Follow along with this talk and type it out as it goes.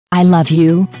I love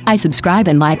you. I subscribe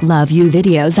and like love you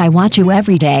videos. I watch you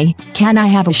every day. Can I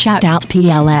have a shout out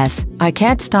PLS? I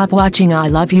can't stop watching I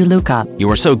love you Luca. You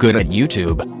are so good at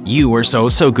YouTube. You are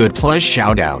so good. Please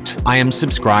shout out. I am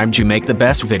subscribed. You make the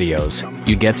best videos.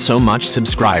 You get so much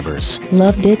subscribers.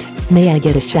 Loved it. May I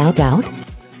get a shout out?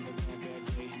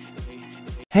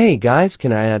 Hey guys,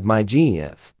 can I add my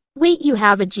GF? Wait, you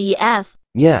have a GF?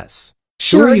 Yes.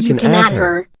 Sure, you can add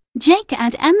her. Jake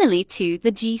add Emily to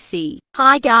the GC.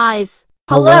 Hi guys.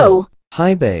 Hello.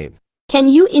 Hi babe. Can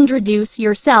you introduce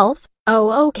yourself?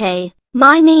 Oh okay.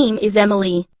 My name is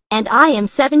Emily, and I am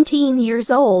 17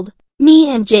 years old. Me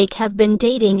and Jake have been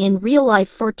dating in real life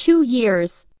for 2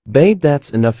 years. Babe,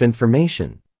 that's enough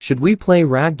information. Should we play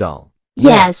Ragdoll?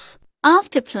 Yes.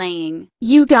 After playing,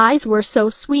 You guys were so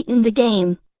sweet in the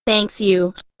game. Thanks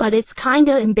you. But it's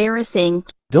kinda embarrassing.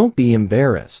 Don't be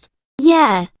embarrassed.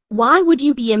 Yeah. Why would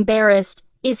you be embarrassed?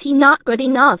 Is he not good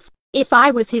enough? If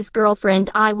I was his girlfriend,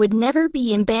 I would never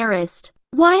be embarrassed.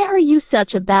 Why are you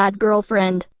such a bad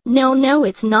girlfriend? No,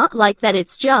 it's not like that.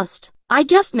 I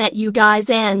just met you guys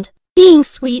and being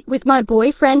sweet with my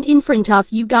boyfriend in front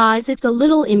of you guys, it's a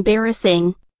little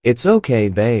embarrassing. It's okay,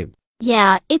 babe.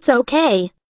 Yeah, it's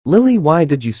okay. Lily, why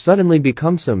did you suddenly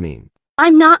become so mean?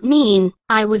 I'm not mean.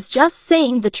 I was just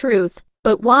saying the truth.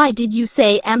 But why did you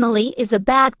say Emily is a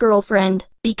bad girlfriend?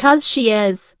 Because she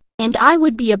is. And I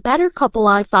would be a better couple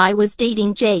if I was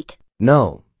dating Jake.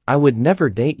 No, I would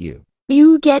never date you.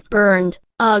 You get burned.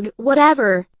 Ugh,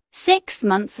 whatever. 6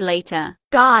 months later.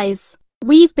 Guys,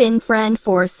 we've been friends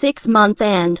for 6 months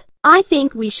and I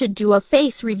think we should do a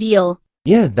face reveal.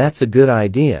 Yeah, that's a good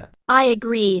idea. I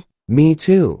agree. Me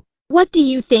too. What do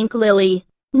you think, Lily?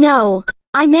 No,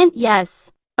 I meant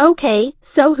yes. Okay,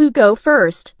 so who go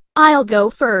first? I'll go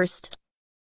first.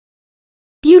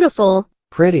 Beautiful.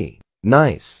 Pretty.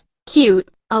 Nice. Cute.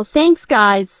 Oh, thanks,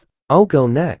 guys. I'll go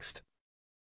next.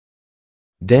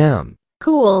 Damn.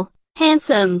 Cool.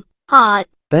 Handsome. Hot.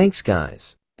 Thanks,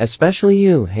 guys. Especially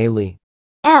you, Haley.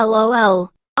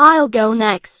 LOL. I'll go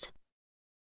next.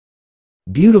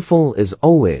 Beautiful as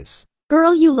always.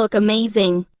 Girl, you look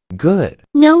amazing. Good.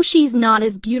 No, she's not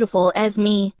as beautiful as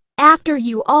me. After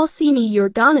you all see me, you're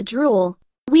gonna drool.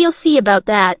 We'll see about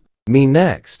that. Me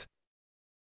next.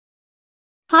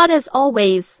 Hot as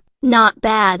always. Not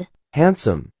bad.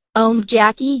 Handsome.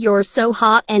 Jackie, you're so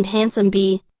hot and handsome.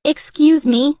 B. Excuse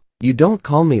me? You don't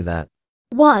call me that.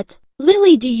 What?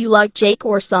 Lily, do you like Jake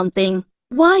or something?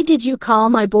 Why did you call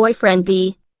my boyfriend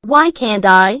B? Why can't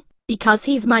I? Because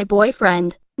he's my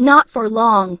boyfriend. Not for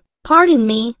long. Pardon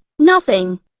me?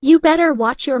 Nothing. You better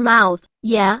watch your mouth.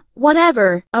 Yeah,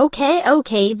 whatever.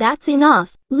 Okay, that's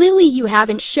enough. Lily, you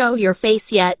haven't shown your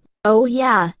face yet. Oh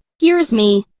yeah. Here's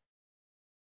me.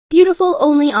 Beautiful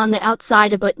only on the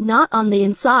outside but not on the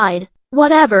inside.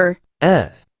 Whatever.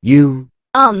 You.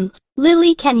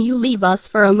 Lily, can you leave us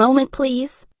for a moment,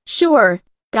 please? Sure.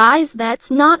 Guys,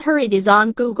 that's not her. It is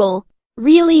on Google.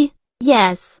 Really?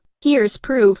 Yes. Here's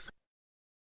proof.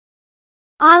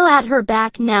 I'll add her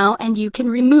back now and you can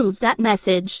remove that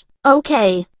message.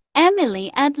 Okay.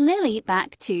 Emily add Lily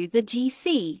back to the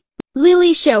GC.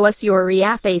 Lily, show us your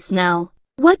real face now.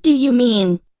 What do you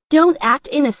mean? Don't act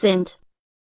innocent.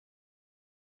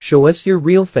 Show us your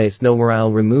real face now or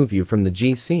I'll remove you from the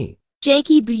GC.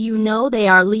 Jakey, do you know they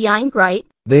are lying, right?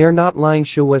 They are not lying.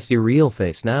 Show us your real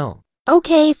face now.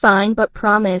 Okay, fine, but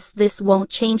promise this won't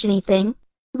change anything.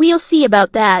 We'll see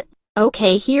about that.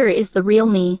 Okay, here is the real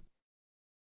me.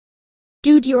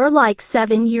 Dude, you're like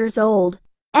 7 years old.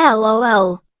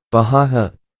 LOL.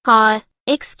 Bahaha. Ha,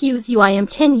 excuse you, I am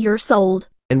 10 years old.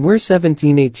 And we're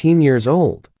 17, 18 years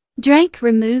old. Drake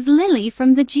remove Lily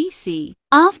from the GC.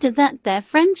 After that, their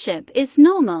friendship is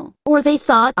normal. Or they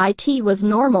thought IT was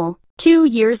normal. 2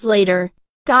 years later.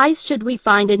 Guys, should we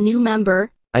find a new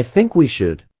member? I think we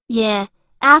should. Yeah.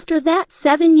 After that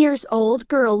 7 years old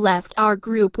girl left our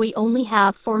group, we only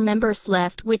have 4 members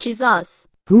left, which is us.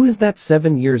 Who is that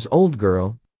 7 years old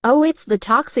girl? Oh, it's the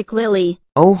toxic Lily.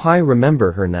 Oh, I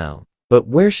remember her now. But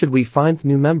where should we find the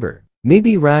new member?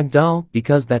 Maybe Ragdoll,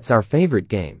 because that's our favorite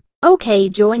game. Okay,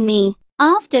 join me.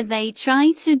 After they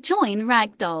try to join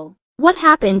Ragdoll. What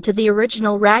happened to the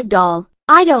original Ragdoll?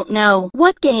 I don't know.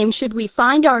 What game should we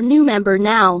find our new member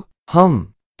now?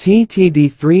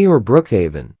 TTD3 or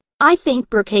Brookhaven? I think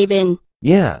Brookhaven.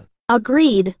 Yeah.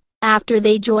 Agreed. After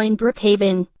they join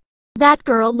Brookhaven. That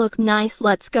girl looked nice.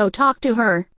 Let's go talk to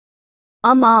her.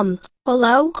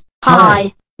 Hello?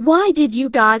 Hi. Why did you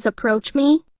guys approach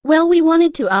me? Well, we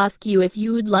wanted to ask you if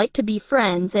you would like to be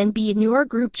friends and be in your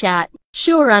group chat.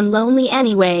 Sure, I'm lonely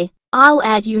anyway. I'll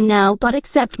add you now, but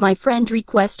accept my friend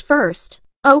request first.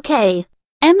 Okay.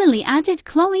 Emily added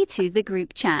Chloe to the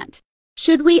group chat.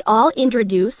 Should we all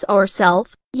introduce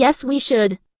ourselves? Yes, we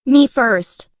should. Me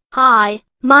first. Hi,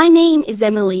 my name is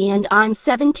Emily and I'm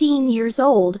 17 years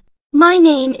old. My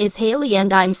name is Haley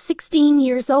and I'm 16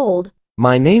 years old.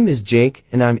 My name is Jake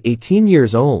and I'm 18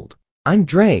 years old. I'm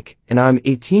Drake and I'm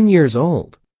 18 years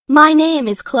old. My name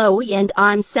is Chloe and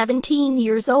I'm 17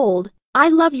 years old. I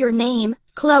love your name,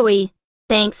 Chloe.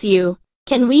 Thanks you.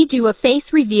 Can we do a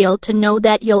face reveal to know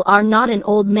that you are not an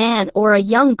old man or a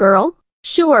young girl?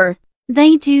 Sure.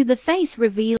 They do the face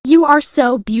reveal. You are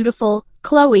so beautiful,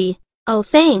 Chloe. Oh,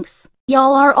 thanks.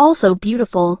 Y'all are also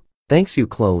beautiful. Thanks you,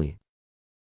 Chloe.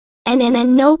 And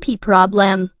no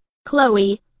problem.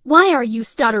 Chloe, why are you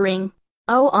stuttering?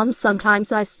 Oh,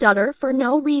 sometimes I stutter for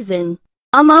no reason.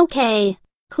 Okay.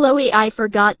 Chloe, I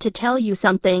forgot to tell you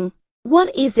something.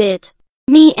 What is it?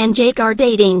 Me and Jake are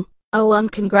dating. Oh,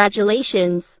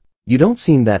 congratulations. You don't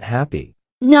seem that happy.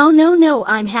 No,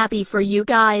 I'm happy for you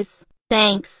guys.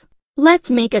 Thanks. Let's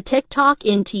make a TikTok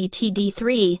in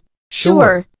TTD3.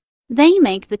 Sure. They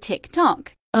make the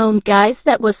TikTok. Guys,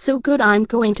 that was so good. I'm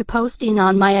going to post in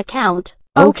on my account.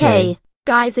 Okay.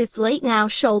 Guys, it's late now.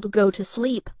 Should go to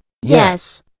sleep?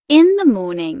 Yes. In the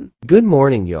morning. Good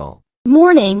morning, y'all.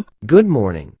 Morning. Good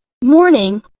morning.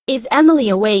 Morning. Is Emily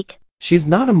awake? She's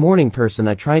not a morning person.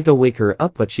 I tried to wake her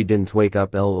up, but she didn't wake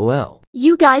up. LOL.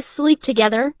 You guys sleep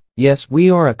together? Yes,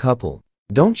 we are a couple.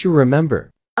 Don't you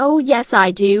remember? Oh, yes, I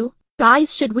do.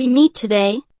 Guys, should we meet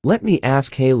today? Let me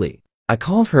ask Haley. I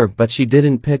called her, but she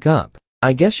didn't pick up.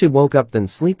 I guess she woke up then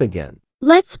sleep again.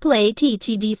 Let's play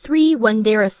TTD3 when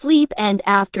they're asleep, and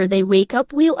after they wake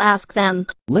up we'll ask them.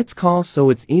 Let's call so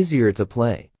it's easier to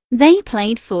play. They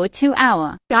played for 2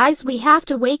 hours. Guys, we have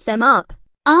to wake them up.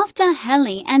 After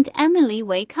Haley and Emily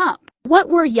wake up. What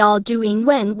were y'all doing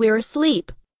when we're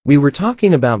asleep? We were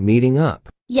talking about meeting up.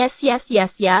 Yes.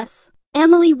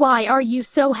 Emily, why are you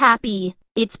so happy?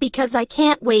 It's because I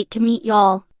can't wait to meet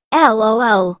y'all.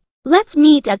 LOL. Let's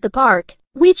meet at the park.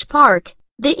 Which park?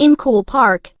 The Incool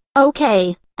Park.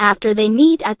 Okay. After they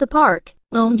meet at the park.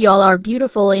 Y'all are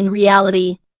beautiful in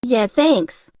reality. Yeah,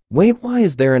 thanks. Wait, why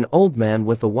is there an old man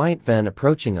with a white van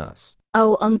approaching us?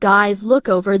 Oh, guys, look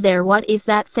over there. What is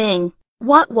that thing?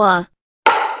 What?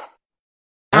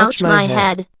 Ouch, my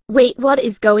head. Wait, what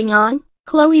is going on?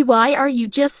 Chloe, why are you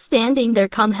just standing there?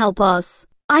 Come help us.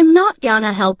 I'm not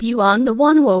gonna help you. On the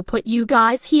one who put you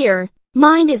guys here.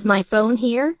 Mine is my phone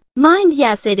here. Mine,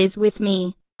 yes, it is with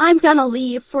me. I'm gonna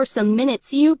leave for some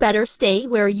minutes. You better stay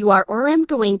where you are or I'm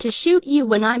going to shoot you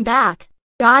when I'm back.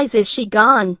 Guys, is she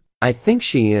gone? I think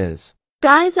she is.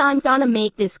 Guys, I'm gonna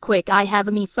make this quick. I have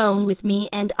me phone with me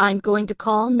and I'm going to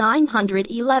call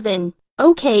 911.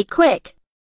 Okay, quick.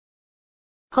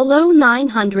 Hello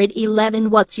 911,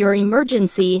 what's your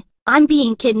emergency? I'm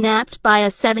being kidnapped by a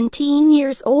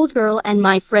 17-year-old girl and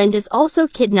my friend is also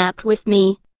kidnapped with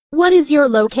me. What is your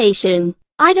location?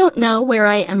 I don't know where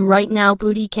I am right now.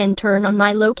 Booty, can turn on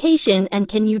my location and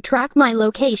can you track my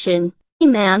location? Hey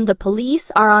man, the police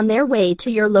are on their way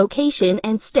to your location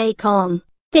and stay calm.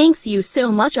 Thanks you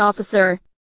so much, officer.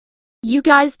 You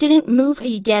guys didn't move.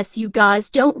 I guess you guys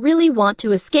don't really want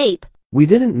to escape. We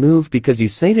didn't move because you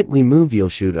said if we move you'll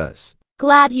shoot us.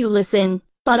 Glad you listen,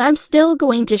 but I'm still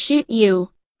going to shoot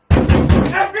you.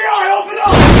 FBI, open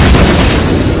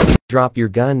up! Drop your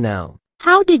gun now.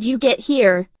 How did you get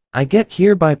here? I get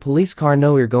here by police car.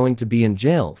 No, you're going to be in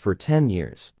jail for 10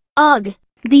 years. Ugh.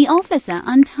 The officer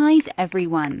unties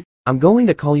everyone. I'm going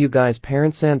to call you guys'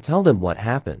 parents and tell them what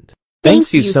happened.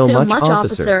 Thanks you so much,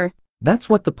 officer. That's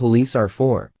what the police are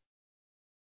for.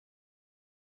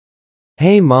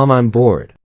 Hey mom, I'm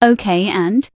bored. Okay,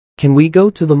 and? Can we go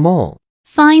to the mall?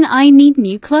 Fine, I need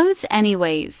new clothes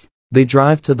anyways. They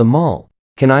drive to the mall.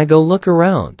 Can I go look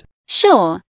around?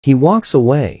 Sure. He walks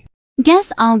away.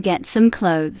 Guess I'll get some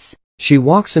clothes. She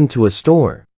walks into a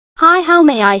store. Hi, how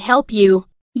may I help you?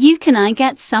 Can I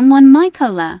get someone my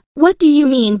color? What do you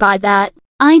mean by that?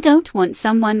 I don't want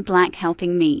someone black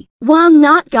helping me. Well, I'm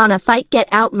not gonna fight. Get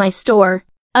out my store.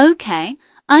 Okay,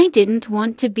 I didn't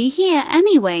want to be here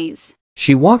anyways.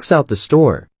 She walks out the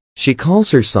store. She calls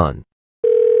her son.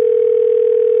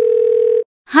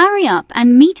 Hurry up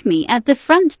and meet me at the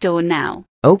front door now.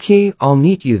 Okay, I'll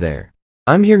meet you there.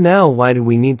 I'm here now. Why do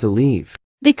we need to leave?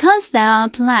 Because there are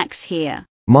blacks here.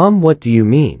 Mom, what do you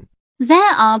mean?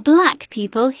 There are black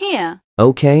people here.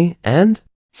 Okay, and?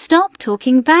 Stop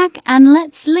talking back and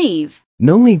let's leave.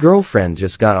 Nonly girlfriend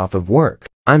just got off of work.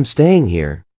 I'm staying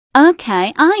here.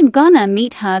 Okay, I'm gonna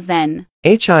meet her then.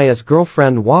 His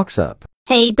girlfriend walks up.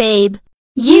 Hey babe.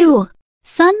 You!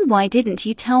 Son, why didn't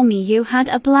you tell me you had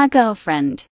a black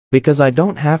girlfriend? Because I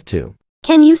don't have to.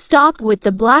 Can you stop with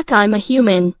the black I'm a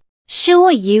human?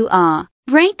 Sure you are.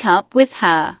 Break up with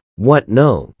her. What?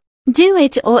 No. Do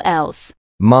it or else.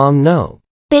 Mom, no.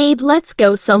 Babe, let's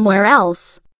go somewhere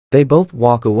else. They both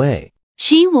walk away.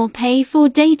 She will pay for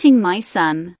dating my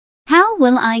son. How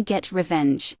will I get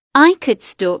revenge? I could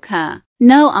stalk her.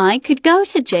 No, I could go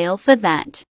to jail for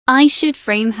that. I should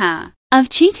frame her. Of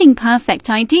cheating, perfect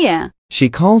idea. She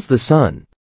calls the son.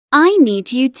 I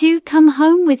need you to come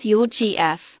home with your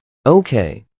GF.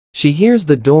 Okay. She hears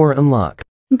the door unlock.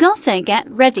 Gotta get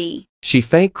ready. She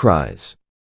fake cries.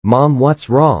 Mom, what's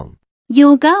wrong?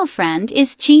 Your girlfriend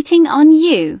is cheating on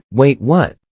you. Wait,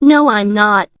 what? No, I'm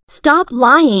not. Stop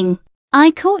lying.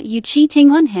 I caught you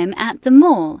cheating on him at the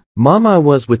mall. Mom, I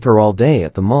was with her all day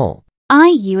at the mall.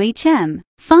 𝗃𝗏𝗃𝗃𝗃.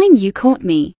 Fine, you caught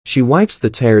me. She wipes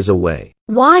the tears away.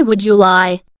 Why would you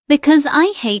lie? Because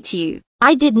I hate you.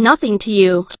 I did nothing to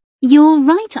you. You're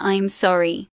right, I'm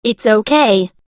sorry. It's okay.